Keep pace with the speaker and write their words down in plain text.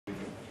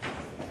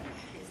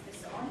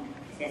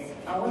Yes,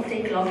 I won't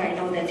take long. I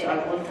know that you are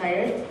all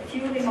tired.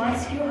 Few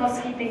remarks, few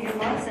housekeeping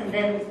remarks, and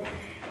then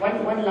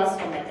one last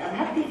comment. I'm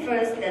happy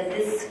first that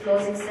this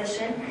closing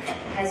session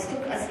has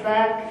took us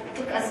back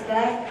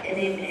in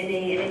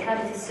a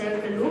kind of a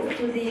circle loop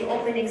to the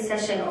opening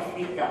session of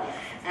Rita,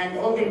 and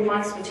all the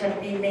remarks which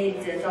have been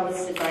made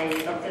towards by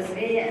Dr.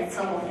 Zreya and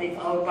some of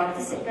our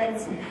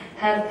participants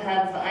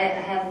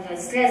have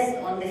stressed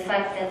on the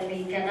fact that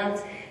we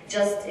cannot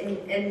just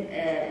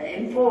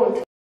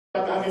import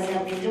what others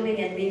have been doing,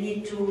 and we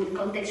need to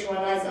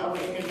contextualize our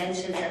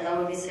interventions and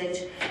our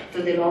research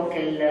to the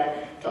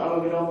our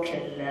local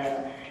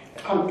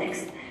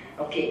context.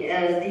 Okay,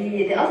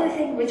 the other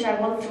thing which I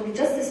want to,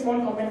 just a small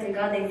comment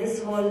regarding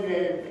this whole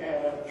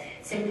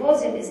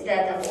symposium, is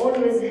that I've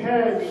always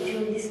heard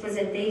during these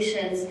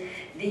presentations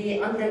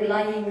the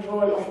underlying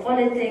role of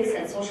politics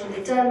and social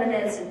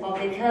determinants in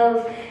public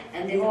health,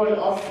 and the role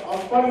of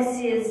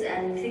policies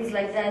and things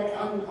like that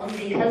on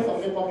the health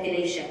of the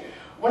population.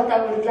 What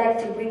I would like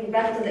to bring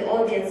back to the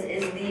audience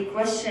is the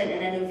question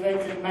in an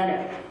inverted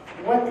manner.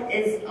 What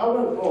is our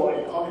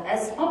role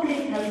as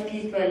public health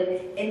people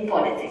in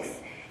politics?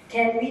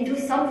 Can we do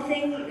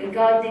something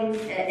regarding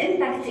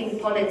impacting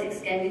politics?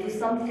 Can we do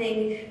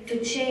something to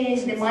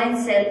change the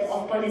mindset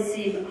of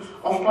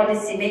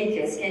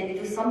policymakers? Can we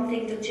do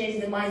something to change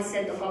the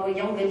mindset of our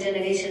younger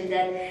generation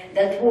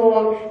that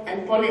war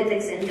and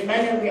politics and the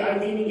manner we are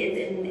dealing it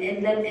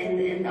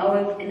in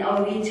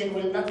our region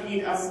will not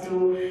lead us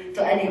to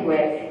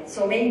anywhere?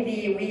 So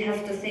maybe we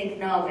have to think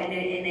now in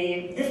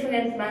a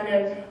different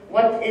manner.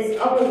 What is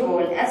our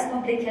role as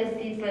public health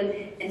people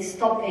in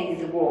stopping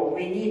the war?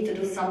 We need to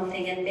do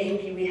something, and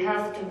maybe we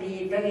have to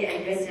be very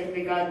aggressive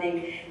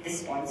regarding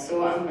this point.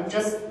 So I'm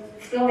just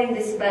throwing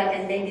this back,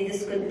 and maybe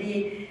this could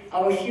be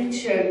our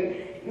future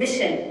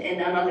mission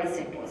in another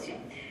symposium.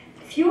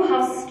 A few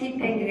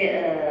housekeeping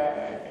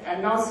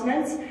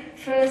announcements.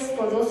 First,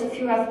 for those of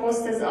you who have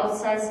posters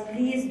outside,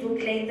 please do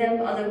claim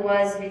them,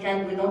 otherwise we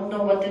don't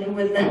know what to do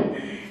with them.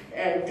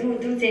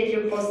 Do take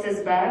your posters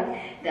back.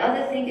 The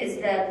other thing is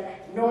that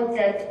note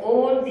that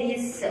all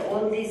these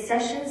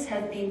sessions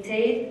have been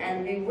taped,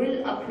 and we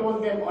will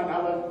upload them on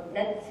our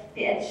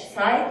NetPH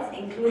site,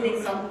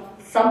 including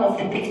some of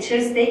the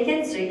pictures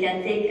taken, so you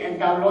can take and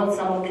download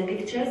some of the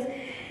pictures.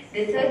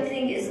 The third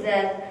thing is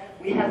that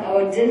we have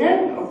our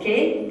dinner,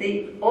 okay?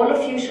 All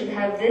of you should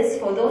have this.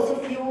 For those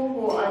of you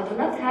who do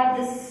not have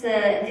this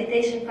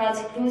invitation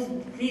cards,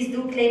 please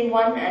do claim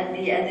one at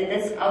the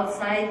desk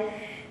outside.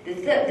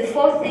 The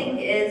fourth thing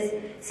is,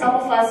 some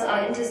of us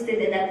are interested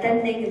in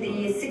attending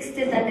the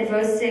 60th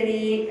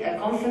anniversary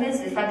conference,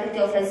 the Faculty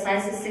of Health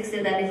Sciences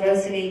 60th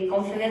anniversary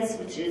conference,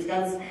 which is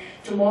done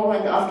tomorrow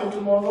and after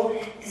tomorrow.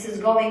 This is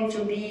going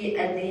to be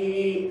at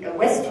the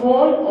West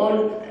Hall.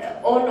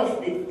 All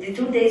of the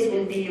 2 days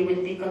will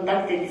be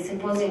conducted. The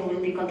symposium will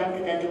be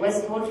conducted at the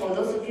West Hall. For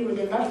those of you who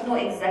do not know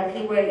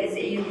exactly where is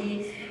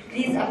AUD,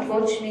 please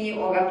approach me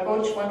or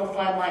approach one of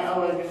our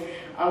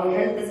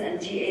helpers and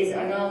GAs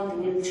around.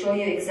 Will show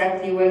you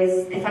exactly where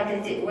is the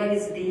faculty, where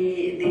is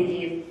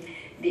the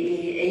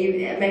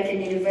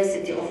American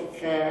University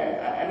of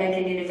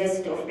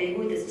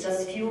Beirut. It's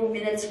just few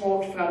minutes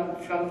walk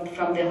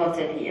from the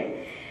hotel here.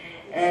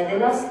 The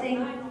last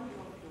thing,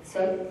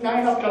 so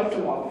 9 o'clock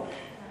tomorrow.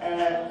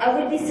 I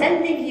will be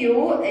sending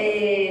you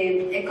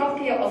a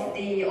copy of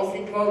the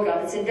program.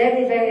 It's a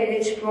very, very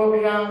rich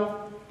program.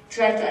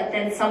 Try to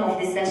attend some of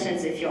the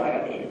sessions if you are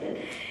available.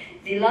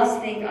 The last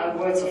thing are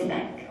words of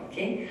thanks.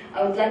 Okay,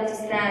 I would like to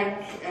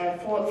thank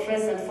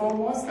first and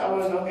foremost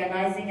our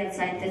organizing and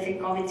scientific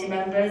committee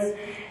members.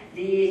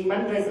 The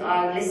members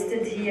are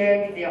listed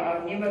here. They are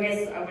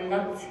numerous. I will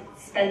not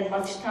spend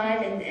much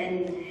time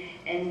in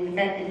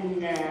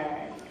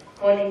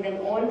calling them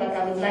all, but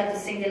I would like to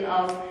single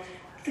out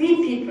 3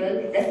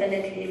 people,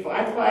 definitely.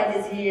 Fuad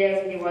is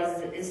here. He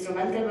was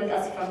instrumental with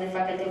us from the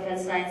Faculty of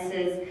Health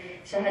Sciences.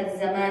 Shahad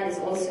Zaman is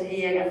also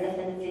here, and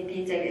definitely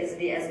Peter is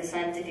as the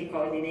scientific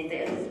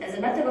coordinator. As a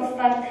matter of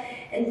fact,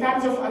 in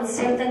times of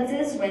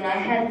uncertainties, when I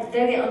had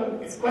very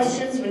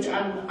questions which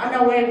I'm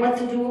unaware what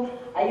to do,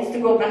 I used to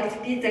go back to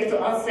Peter to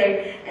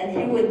answer, and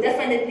he would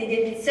definitely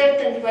give me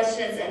certain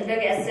questions and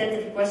very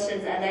assertive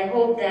questions, and I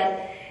hope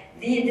that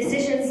the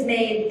decisions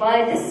made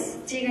by this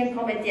steering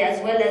committee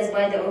as well as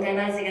by the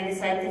organizing and the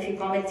scientific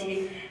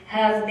committee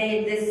have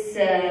made this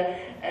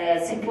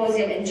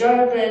symposium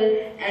enjoyable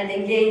and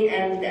engaged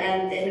and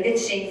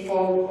enriching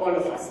for all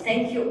of us.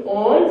 Thank you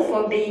all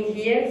for being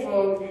here,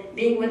 for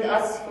being with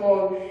us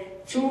for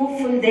 2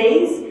 full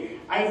days.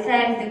 I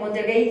thank the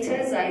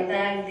moderators, I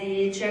thank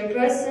the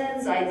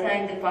chairpersons, I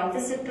thank the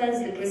participants,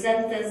 the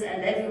presenters,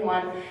 and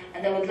everyone.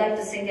 And I would like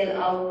to single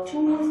out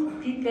 2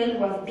 people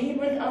who have been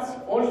with us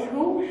all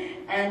through.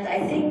 And I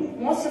think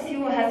most of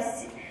you have,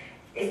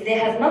 if they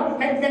have not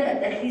met them,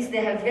 at least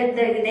they have read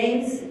their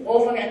names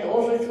over and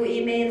over through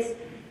emails.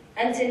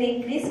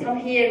 Anthony, please come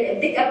here. A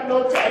big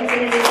applause to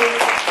Anthony.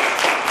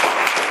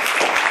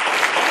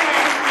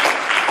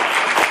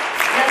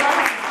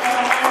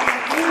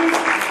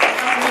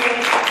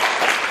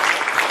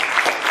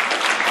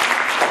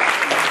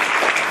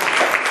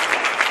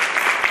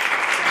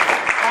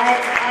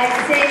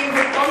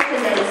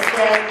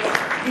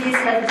 these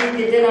have been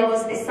the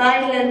dynamos, the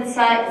silent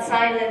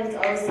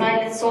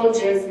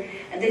soldiers.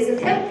 And there's a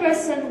third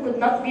person who could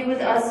not be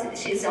with us.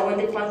 She's our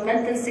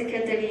departmental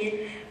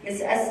secretary,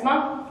 Ms.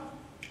 Asma.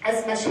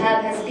 Asma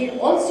Shahab has been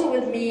also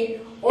with me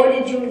all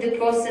during the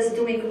process,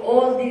 doing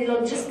all the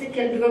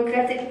logistical,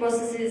 bureaucratic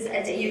processes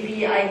at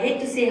AUB. I hate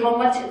to say how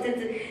much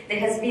there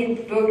has been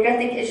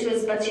bureaucratic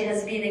issues, but she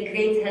has been a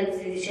great help.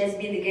 She has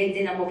been a great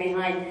dynamo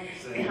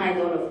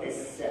behind all of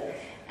this.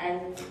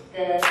 And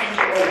thank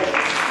you all.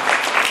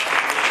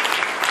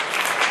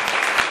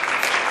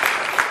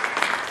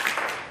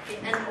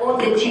 And all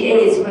the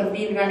GAs who have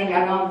been running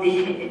around the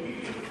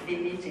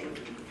meeting.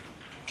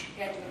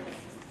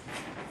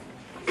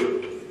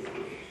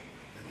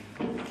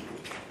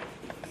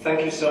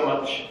 Thank you so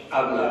much,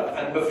 Abla.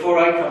 And before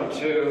I come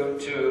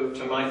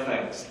to my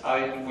thanks,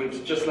 I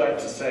would just like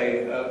to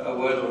say a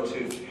word or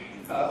two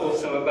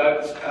also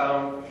about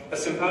a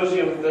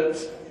symposium that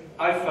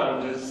I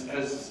found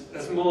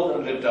has more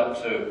than lived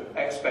up to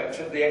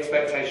the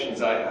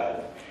expectations I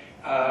had.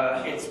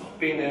 It's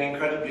been an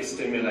incredibly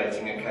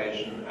stimulating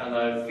occasion, and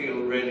I feel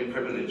really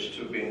privileged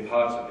to have been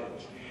part of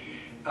it.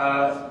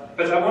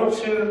 But I want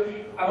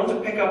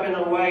to pick up in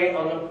a way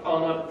on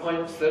a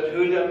point that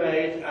Huda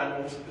made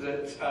and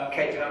that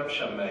Kate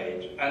Hampshire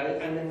made,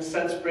 and in a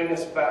sense bring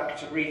us back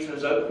to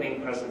Rita's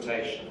opening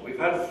presentation. We've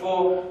had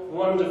 4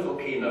 wonderful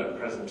keynote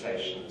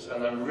presentations,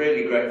 and I'm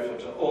really grateful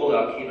to all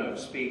our keynote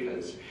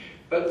speakers.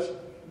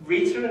 But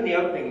Rita in the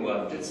opening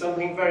one did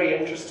something very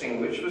interesting,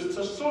 which was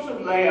to sort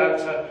of lay out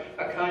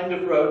a kind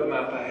of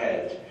roadmap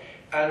ahead.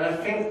 And I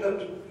think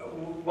that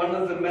one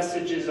of the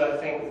messages I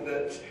think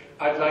that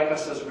I'd like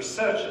us as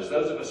researchers,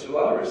 those of us who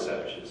are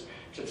researchers,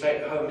 to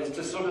take home is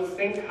to sort of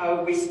think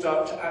how we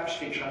start to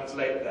actually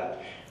translate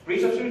that.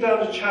 Rita threw down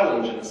a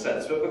challenge in a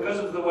sense, but because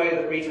of the way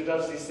that Rita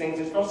does these things,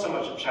 it's not so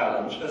much a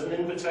challenge as an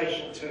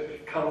invitation to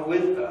come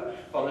with her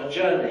on a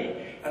journey.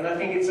 And I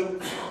think it's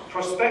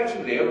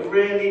prospectively a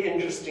really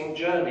interesting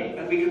journey.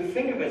 And we can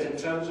think of it in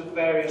terms of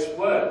various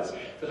words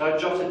that I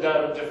jotted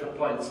down at different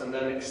points and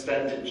then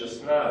extended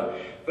just now.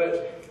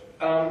 But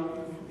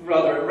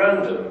rather at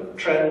random: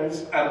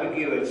 trends,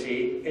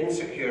 ambiguity,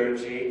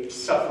 insecurity,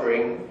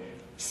 suffering,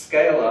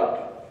 scale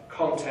up,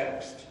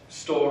 context,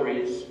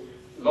 stories,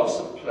 loss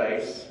of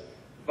place,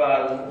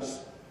 violence,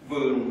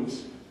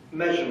 wounds,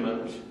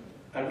 measurement,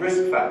 and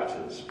risk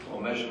factors,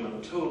 or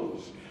measurement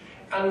tools.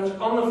 And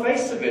on the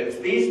face of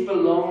it, these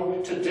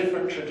belong to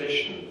different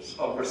traditions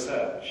of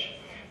research.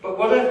 But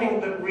what I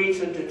think that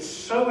Rita did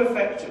so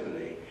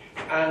effectively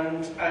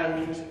and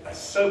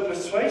so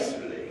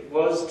persuasively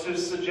was to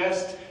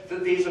suggest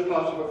that these are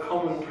part of a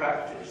common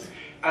practice.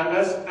 And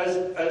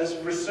as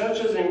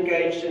researchers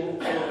engaged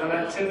in an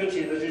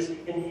activity that is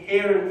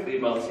inherently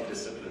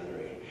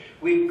multidisciplinary,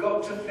 we've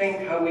got to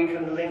think how we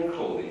can link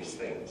all these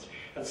things.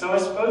 And so I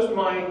suppose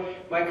my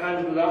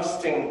kind of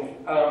lasting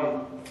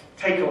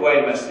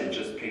takeaway message,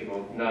 as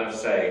people now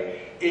say,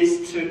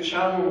 is to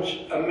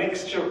challenge a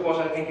mixture of what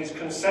I think is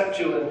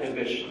conceptual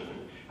inhibition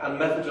and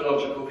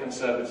methodological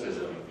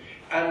conservatism,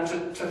 and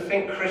to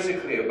think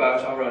critically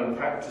about our own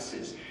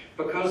practices.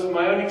 Because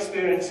my own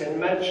experience in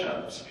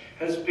MedChamps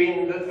has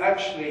been that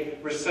actually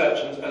research,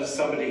 and as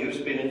somebody who's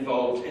been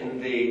involved in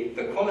the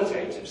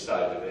qualitative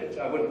side of it,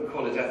 I wouldn't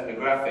call it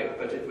ethnographic,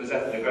 but it was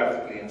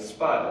ethnographically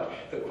inspired,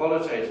 the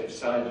qualitative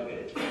side of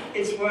it,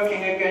 it's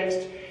working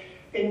against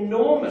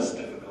enormous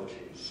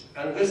difficulties.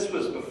 And this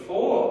was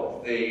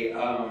before the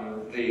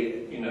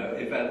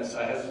events,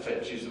 I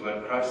hesitate to use the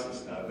word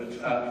crisis now,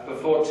 but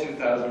before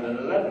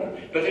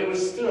 2011. But it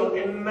was still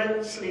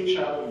immensely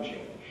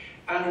challenging.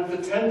 And the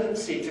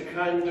tendency to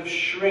kind of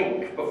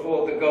shrink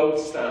before the gold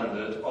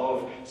standard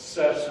of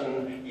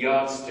certain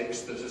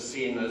yardsticks that are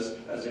seen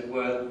as it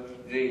were,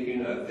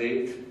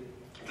 the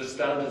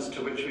standards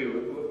to which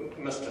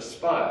we must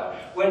aspire.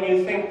 When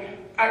you think,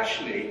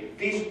 actually,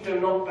 these do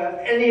not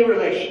bear any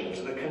relation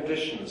to the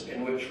conditions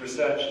in which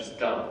research is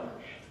done.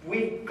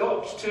 We've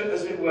got to,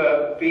 as it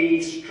were,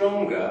 be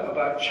stronger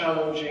about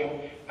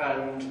challenging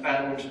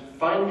and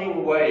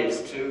finding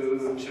ways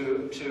to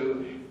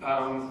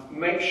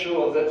make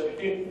sure that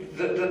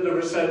the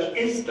research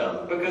is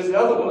done, because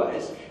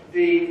otherwise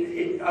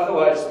the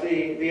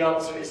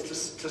answer is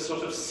to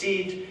sort of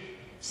seed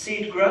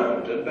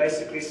ground and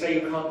basically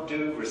say you can't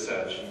do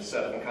research in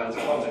certain kinds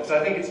of contexts.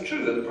 I think it's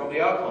true that there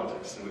probably are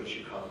contexts in which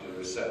you can't do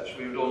research.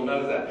 We would all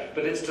know that.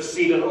 But it's to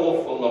seed an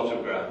awful lot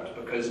of ground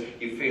because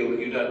you feel that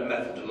you don't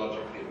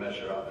methodologically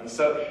measure up. And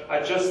so I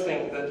just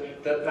think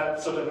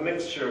that sort of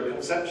mixture of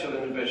conceptual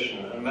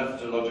inhibition and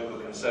methodological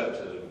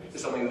conservatism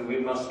is something that we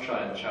must try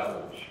and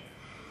challenge.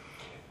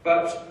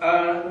 But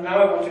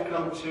now I want to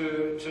come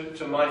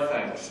to my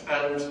thanks,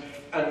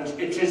 and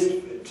it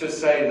is to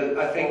say that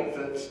I think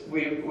that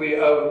we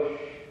owe,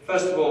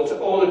 first of all, to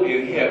all of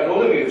you here, and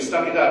all of you have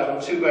stuck it out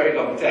on 2 very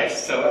long days,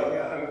 so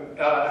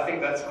I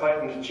think that's quite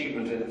an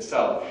achievement in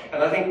itself.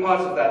 And I think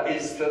part of that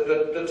is that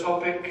the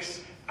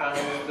topics and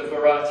the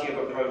variety of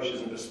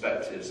approaches and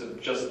perspectives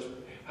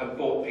have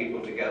brought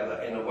people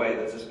together in a way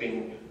that has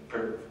been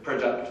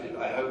productive.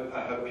 I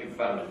hope you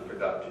found it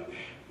productive.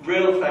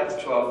 Real thanks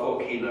to our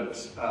 4 keynote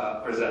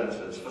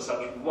presenters for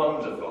such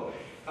wonderful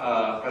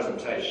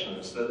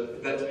presentations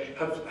that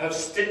have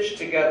stitched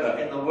together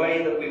in the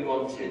way that we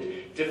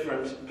wanted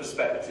different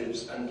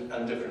perspectives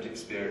and different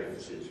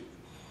experiences.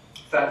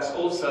 Thanks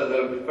also,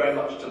 though, very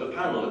much to the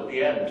panel at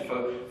the end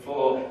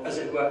for, as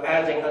it were,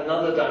 adding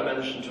another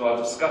dimension to our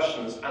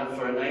discussions and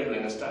for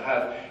enabling us to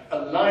have a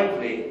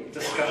lively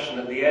discussion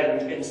at the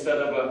end instead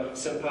of a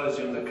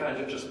symposium that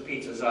kind of just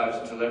peters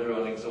out until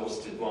everyone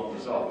exhausted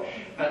wanders off.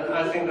 And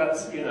I think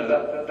that's, you know,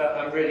 that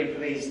I'm really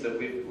pleased that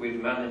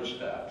we've managed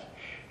that.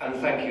 And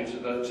thank you to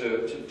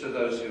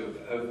those who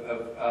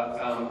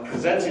have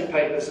presented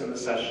papers in the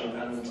session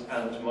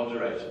and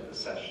moderated the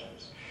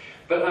sessions.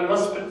 But I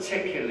must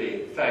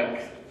particularly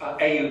thank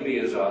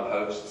AUB as our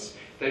hosts.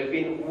 They've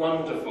been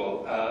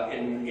wonderful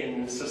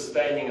in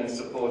sustaining and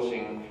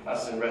supporting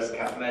us in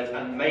RESCAP-MED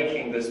and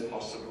making this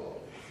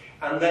possible.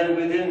 And then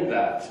within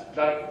that,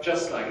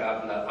 just like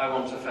Abla, I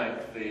want to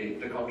thank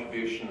the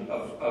contribution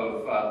of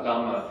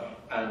Lama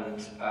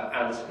and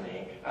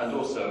Anthony, and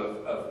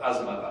also of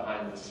Asma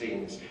behind the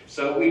scenes.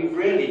 So we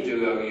really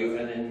do owe you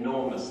an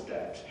enormous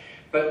debt.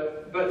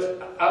 But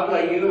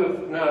Abla, you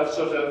have now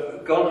sort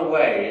of gone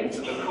away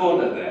into the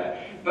corner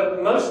there.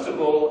 But most of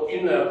all,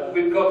 you know,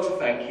 we've got to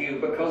thank you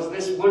because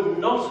this would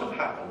not have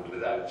happened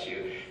without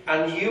you.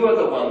 And you are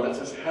the one that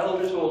has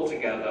held it all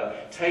together,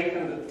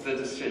 taken the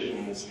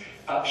decisions,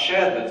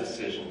 shared the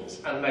decisions,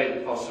 and made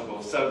it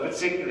possible. So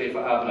particularly for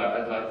Abla,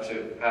 I'd like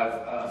to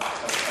have...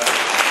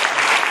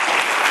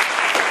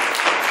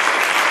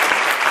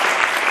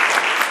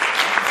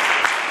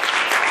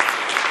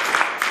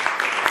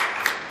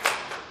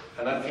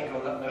 And I think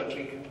on that note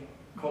we can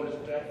call it a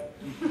day.